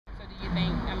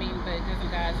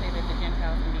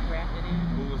Gentiles can be grafted in?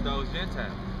 Who was those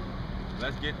Gentiles?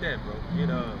 Let's get that, bro.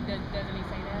 Doesn't he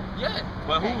say that? Yeah,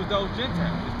 but who was those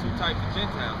Gentiles? There's two types of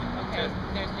Gentiles in the New Okay,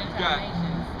 Testament. there's Gentile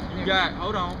nations. You got,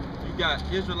 hold on, you got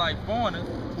Israelite foreigners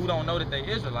who don't know that they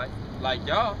Israelites. Like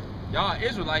y'all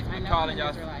Israelites been calling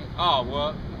y'all. Oh,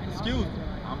 well, excuse me.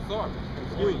 I'm sorry.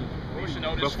 Excuse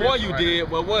me. Before you did,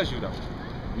 what was you though?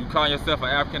 You call yourself an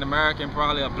African American,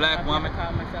 probably a black woman.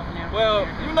 Call myself an African Well,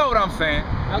 American. you know what I'm saying.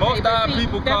 Okay, Most of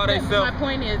people call themselves. My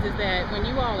point is that when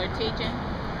you all are teaching,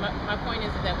 my point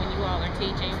is that when you all are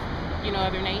teaching, you know,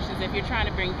 other nations, if you're trying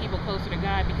to bring people closer to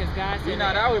God, because God said we're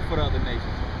not out here for the other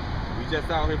nations. We just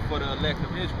out here for the elect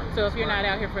of Israel. So if you're not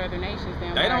out here for other nations,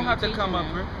 then they don't have to come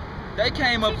up here. They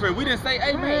came up here. We didn't say,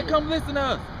 hey man, come listen to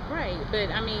us. Right, but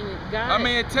I mean, God. I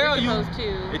mean, it tell you what's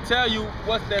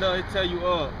that? It tell you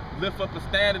lift up a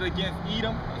standard against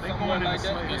Edom or something like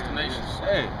that. Against the nations.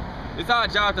 Hey, it's our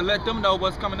job to let them know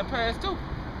what's coming to pass too.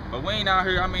 But we ain't out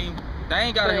here. I mean, they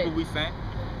ain't gotta hear what we saying.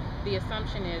 The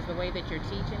assumption is the way that you're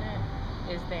teaching it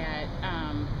is that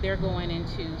they're going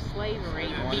into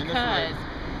slavery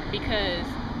because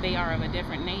they are of a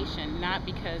different nation, not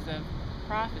because of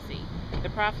prophecy. The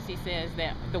prophecy says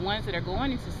that the ones that are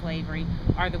going into slavery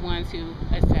are the ones who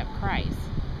accept Christ.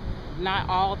 Not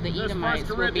all the Edomites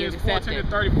will be accepted.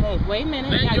 Wait a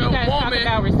minute, now you guys talk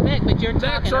about respect, but you're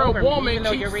talking over me, even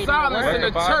though you're reading the word.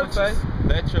 The Bible say,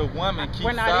 let your woman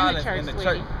keep silence in the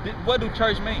church. What do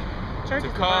church mean? Church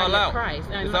is the call body out. of Christ,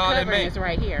 and my covering is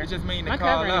right here. It just means to my call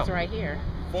out. My covering is right here.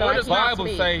 So the Bible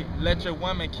say, let your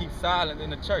woman keep silent in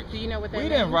the church. Do you know what that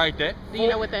means? We didn't write that. Do you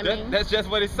know what that means? That's just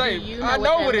what it says. I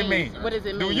know what it means. What does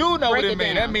it mean? Do you know what it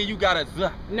means? That means you gotta.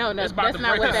 No, that's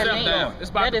not what that means.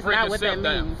 It's about to break itself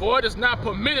down. For it is not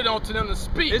permitted unto them to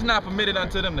speak. It's not permitted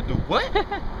unto them to do what?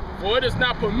 For it is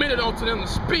not permitted unto them to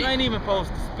speak. You ain't even supposed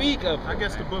to speak of it. I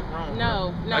guess the book wrong.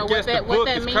 No. I guess the what book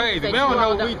that is means crazy. is we don't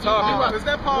know what we talking about. Is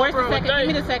that Paul? Where's the second? Give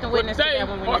me the second witness to that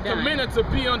one when you're done. Are commanded to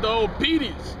be under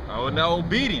obedience. Oh, no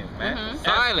obedience, man.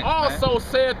 Silence. Also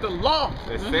said the law.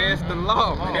 It says the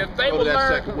law. And if they will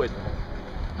learn. Second witness.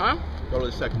 Huh? Go to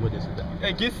the second witness today.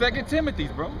 Hey, get 2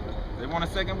 Timothy's, bro. They want a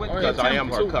second witness. Because I am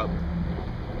her cover.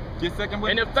 Get second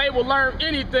witness. And if they will learn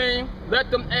anything,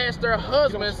 let them ask their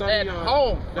husbands at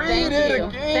home. Read it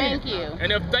again. Thank you.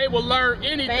 And if they will learn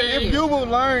anything, if you will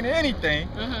learn anything,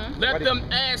 let them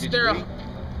ask their.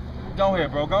 Go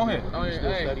ahead, bro. Go ahead. Oh,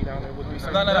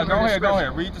 No. Go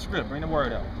ahead. Read the script. Bring the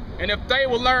word out. And if they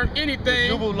will learn anything,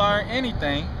 if you will learn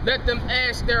anything, let them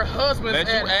ask their husbands at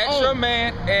home. Let you ask your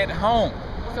man at home.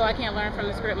 So I can't learn from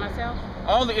the script myself?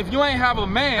 Only if you ain't have a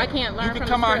man, I can't learn you can from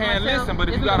come out here and listen. But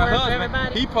if you got a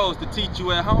husband, he supposed to teach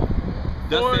you at home.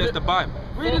 That says the Bible.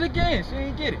 Read it again. She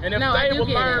ain't get it. And if they will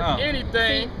learn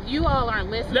anything, see, you all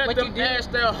aren't listening. Let them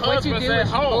ask their husbands at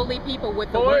home. Bully people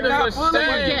with the word.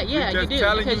 Yeah, you do.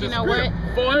 Because you know what?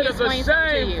 For it is a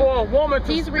shame for a woman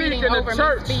to speak in the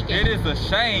church. It is a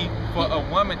shame for a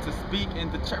woman to speak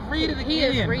in the church. Read it again. He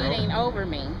is reading over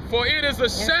me. For it is a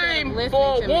shame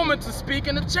for a woman to speak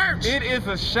in the church. It is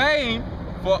a shame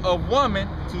for a woman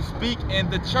to speak in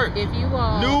the church. If you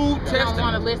all don't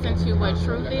want to listen to what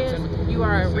truth is, you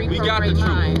are a reprobate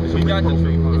mind. We got the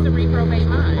truth. It's a reprobate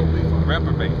mind.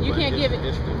 Reprobate. You can't give it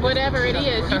whatever it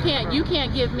is. You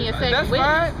can't give me a second witness.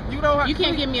 That's fine. You know how. You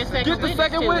can't give me a second witness. Get the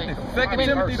second witness. 2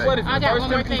 Timothy, what is it? I got one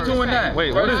more thing to say.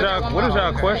 Wait, what is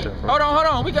y'all question? Hold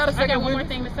on. We got a second witness. I got one more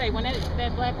thing to say. When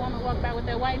that black woman walked by with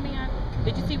that white man,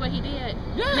 did you see what he did?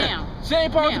 Yeah. Now. She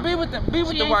ain't supposed to be with them. Be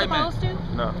with the white man. She ain't supposed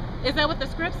to? No. Is that what the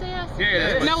script says?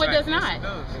 Yeah. No, it does not.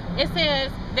 It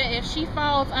says that if she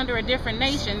falls under a different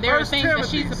nation, there are things that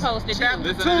she's supposed to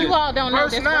do. You all don't know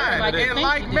this word like you think you do. In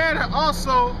like manner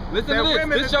also, listen to this.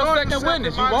 This your second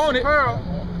witness. You want it.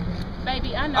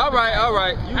 Baby, I know. All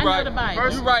right. You I right. know the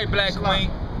Bible. You right, black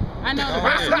queen. I know the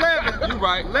Verse Bible. 11. You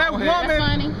right. Let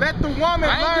the woman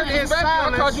learn in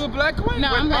silence. I called you a black queen. No,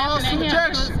 I'm laughing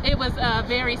at subjection. him. It was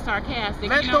very sarcastic.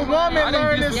 Let the woman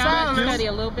learn in silence Study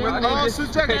a little bit. with all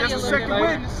subjection. That's the second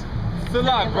witness.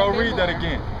 Salah, bro, read that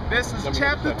again. This is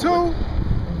chapter 2,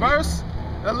 verse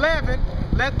 11.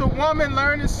 Let the woman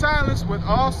learn in silence with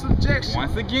all subjection.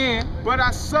 Once again. But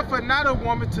I suffer not a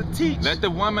woman to teach. Let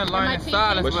the woman learn in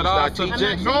silence with all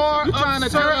subjection. Nor you trying to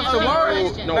tell us the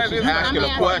word? No, she's asking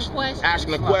a question.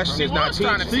 Asking a question is not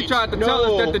teaching. She tried to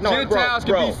tell us that the Gentiles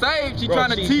can be saved. She trying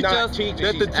to teach us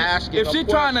that if she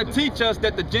trying to teach us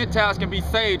that the Gentiles can be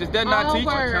saved, is that not teaching?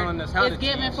 All word is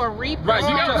given for reproof Right,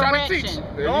 and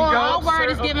correction. All word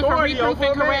is given for reproof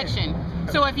and correction.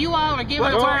 So if you all are giving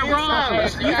the word wrong,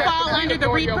 you fall under the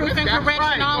reproof and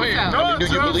correction also. Do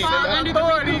you believe fall under the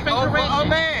reproof and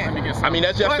correction. I mean,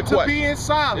 that's just the question. To be in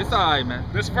silence. It's all right, man.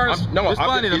 This first. No, it's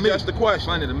funny to me. That's the question.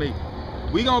 Funny to me.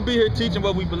 We gonna be here teaching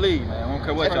what we believe, man. I don't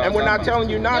care what y'all. And we're not telling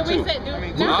you not to.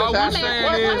 All we're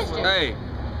saying is, hey,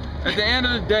 at the end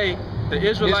of the day, the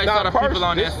Israelites are the people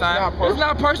on that side. It's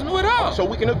not personal at all. So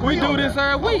we can agree. We do this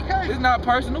every week. It's not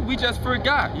personal. We just fear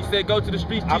God. He said, go to the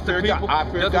streets, teach the people. I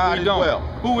fear God as well.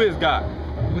 Who is God?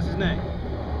 What's his name?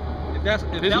 His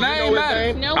name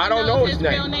matters. No one knows his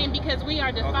real name because we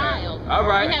are defiled. All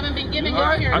right. We haven't been given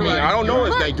his pure name. I don't know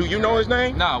his name. Do you know his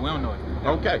name? No, we don't know his name.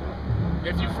 Okay.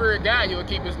 If you fear God, you'll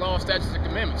keep his law, statutes, and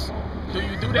commandments. Do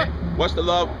you do that? What's the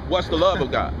love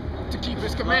of God? To keep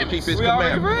his commandments. To keep his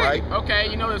commandments, right? Okay,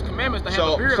 you know his commandments to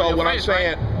have a beard on your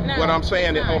face, what I'm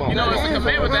saying is, hold on. You know it's a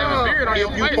commandment to have a beard on your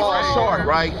face. If you fall short,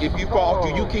 right? If you fall,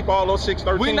 do you keep all those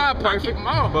 613? We're not perfect,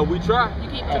 but we try. You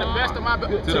keep to the best of my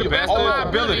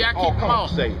ability. I keep them all.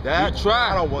 Don't say that. We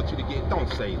try. I don't want you to get. Don't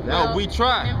say that. No, we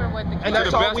try. And that's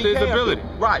to the all best we of his ability.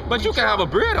 Right. But you can have a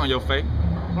beard on your face.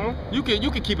 You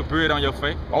can keep a beard on your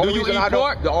face. Do you eat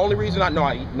pork? The only reason I know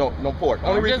I eat no pork. The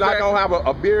only reason I don't have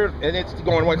a beard and it's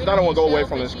going away because I don't want to go away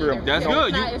from the scrim. That's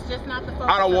good. It's just not the focus.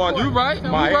 I don't want. You right.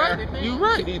 My hair. You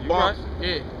right. These bumps.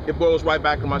 Yeah. It blows right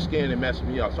back to my skin and messes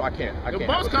me up. So I can't. The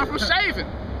bumps come from shaving.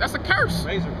 That's a curse.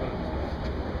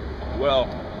 Well,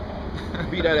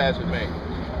 be that as it may.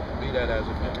 Be that as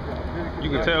it may. You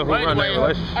can tell who run that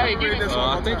relationship. Hey, give me this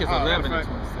one. I think it's 11 and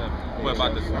 27. What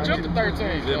about this one? Jump to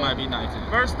 13. It might be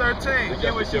 19. Verse 13. I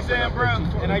get what she's saying, bro,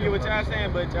 and I get what y'all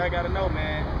saying, but y'all gotta know,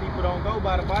 man, people don't go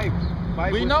by the Bible.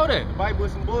 We know that. The Bible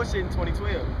was some bullshit in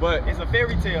 2012. But it's a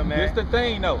fairy tale, man. It's the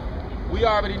thing, though. We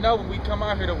already know when we come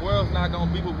out here, the world's not gonna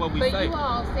be with what we say. You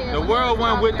all said the world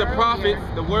went with the prophets.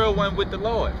 The world went with the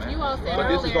Lord, man. You all said but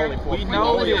this is only for we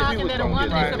know it.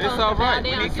 It's all right.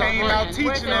 When he came out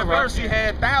teaching that verse, he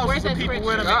had thousands of people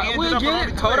with him. We'll get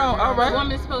it. Hold on. All right.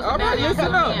 All right.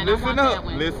 Listen up. Listen up.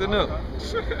 Listen up.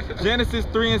 Genesis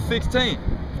 3:16.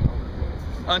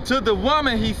 Unto the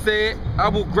woman he said, I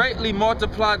will greatly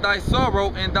multiply thy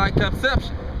sorrow and thy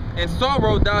conception. In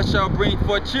sorrow thou shalt bring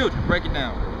forth children. Break it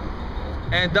down.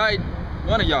 And thy,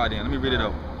 one of y'all then, let me read it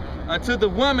over. Unto the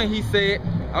woman he said,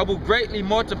 I will greatly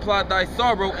multiply thy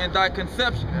sorrow and thy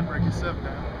conception. And break yourself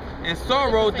down. In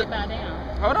sorrow,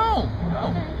 hold on.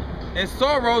 Okay. In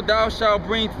sorrow thou shalt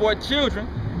bring forth children,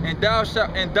 and thou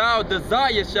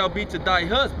desire shall be to thy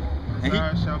husband.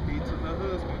 Desire shall be to the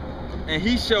husband. And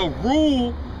he shall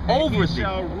rule over thee. He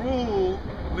shall rule.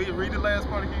 Read the last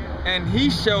part again. And he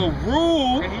shall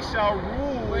rule. And he shall rule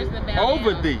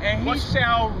over thee. And he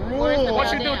shall rule.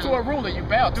 What you do to a ruler? You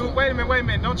bow to. Wait a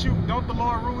minute. Don't the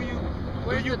Lord rule you?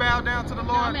 Do you bow down to the Lord?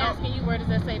 No, I'm asking you, where does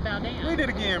that say bow down? Read it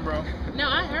again, bro. No,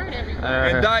 I heard everything.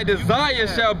 And thy desire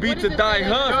shall be to thy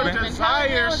husband. Your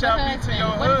desire shall be to your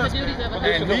husband.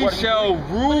 And he shall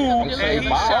rule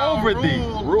over thee.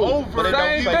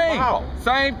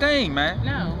 Same thing, man.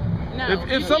 No.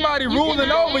 If somebody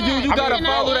ruling over you, you gotta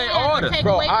follow their orders.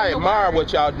 Bro, I admire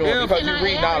what y'all doing because you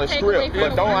read out a script,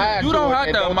 but don't add you don't have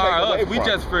to don't admire take us. We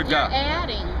just fear God.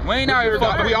 Adding. We ain't out here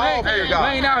for we all fear God.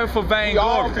 We ain't out here for vain We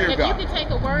all glory. fear God. If you could take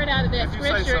a word out of that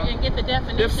scripture and get the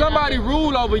definition. If somebody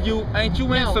rule over you, ain't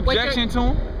you in subjection to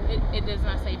him? It does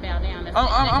not say bow down.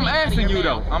 I'm asking you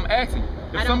though. I'm asking you.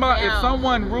 If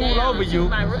someone ruled over you,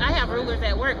 I have rulers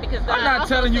at work because I'm not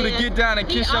telling you to get down and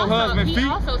kiss your husband's feet.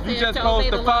 You just supposed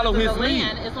to follow his lead.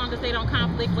 As long as they don't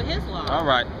conflict with his law. All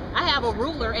right. I have a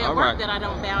ruler at work that I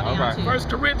don't bow down to. 1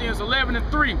 Corinthians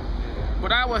 11:3.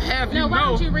 But I will have you know. No, why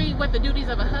don't you read what the duties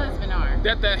of a husband are?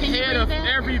 That the head of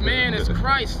every man is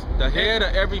Christ. The head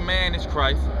of every man is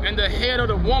Christ. And the head of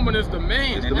the woman is the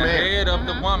man. And the head of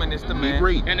the woman is the man.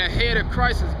 And the head of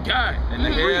Christ is God. And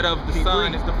the head of the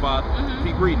Son is the Father.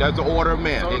 Keep reading. That's the order of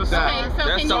man. Exactly. Okay, so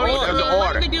that's the order. That's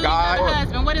the order.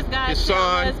 God, what is God? His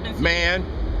son, man,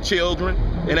 children,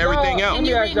 and everything else.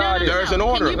 There's an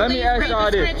order. Let me ask y'all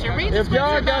this. If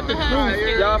y'all got the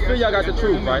truth, y'all feel y'all got the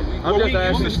truth, right? I'm just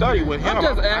asking to study with him. I'm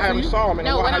just asking you. I haven't saw him in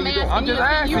a while. I'm just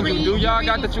asking you. Do y'all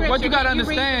got the truth? What you gotta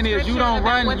understand is you don't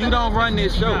run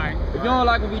this show. If you don't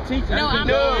like what we teaching,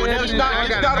 it's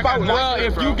not about. Well,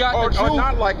 if you got the truth,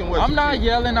 not liking what I'm not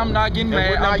yelling. I'm not getting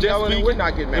mad. I'm just speaking. We're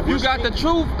not getting mad. If you got the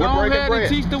truth, go ahead and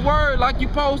teach the word like you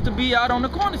supposed to be out on the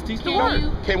corners. Teach the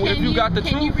word. If you got the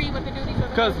truth,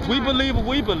 because we believe what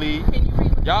we believe.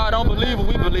 Y'all don't believe what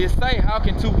we believe. Say, how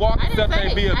can two walk except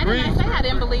they be agreed? I didn't say I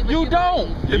didn't believe what you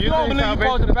don't. If you don't believe you're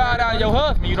supposed to bow down your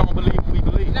husband, you don't believe what we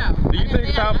believe. No. Do you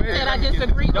think salvation? I said I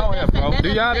disagree with that. Bro. Do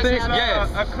y'all think?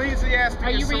 Yes. Ecclesiastes.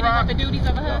 Are you reading what the duties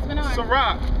of a husband are?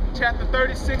 Sirach, chapter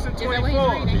 36 and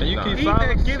 24. Can you keep He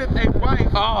that getteth a wife,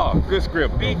 Oh, good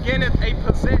script. beginneth a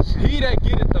possession. He that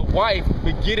getteth a wife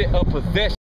begetteth a possession.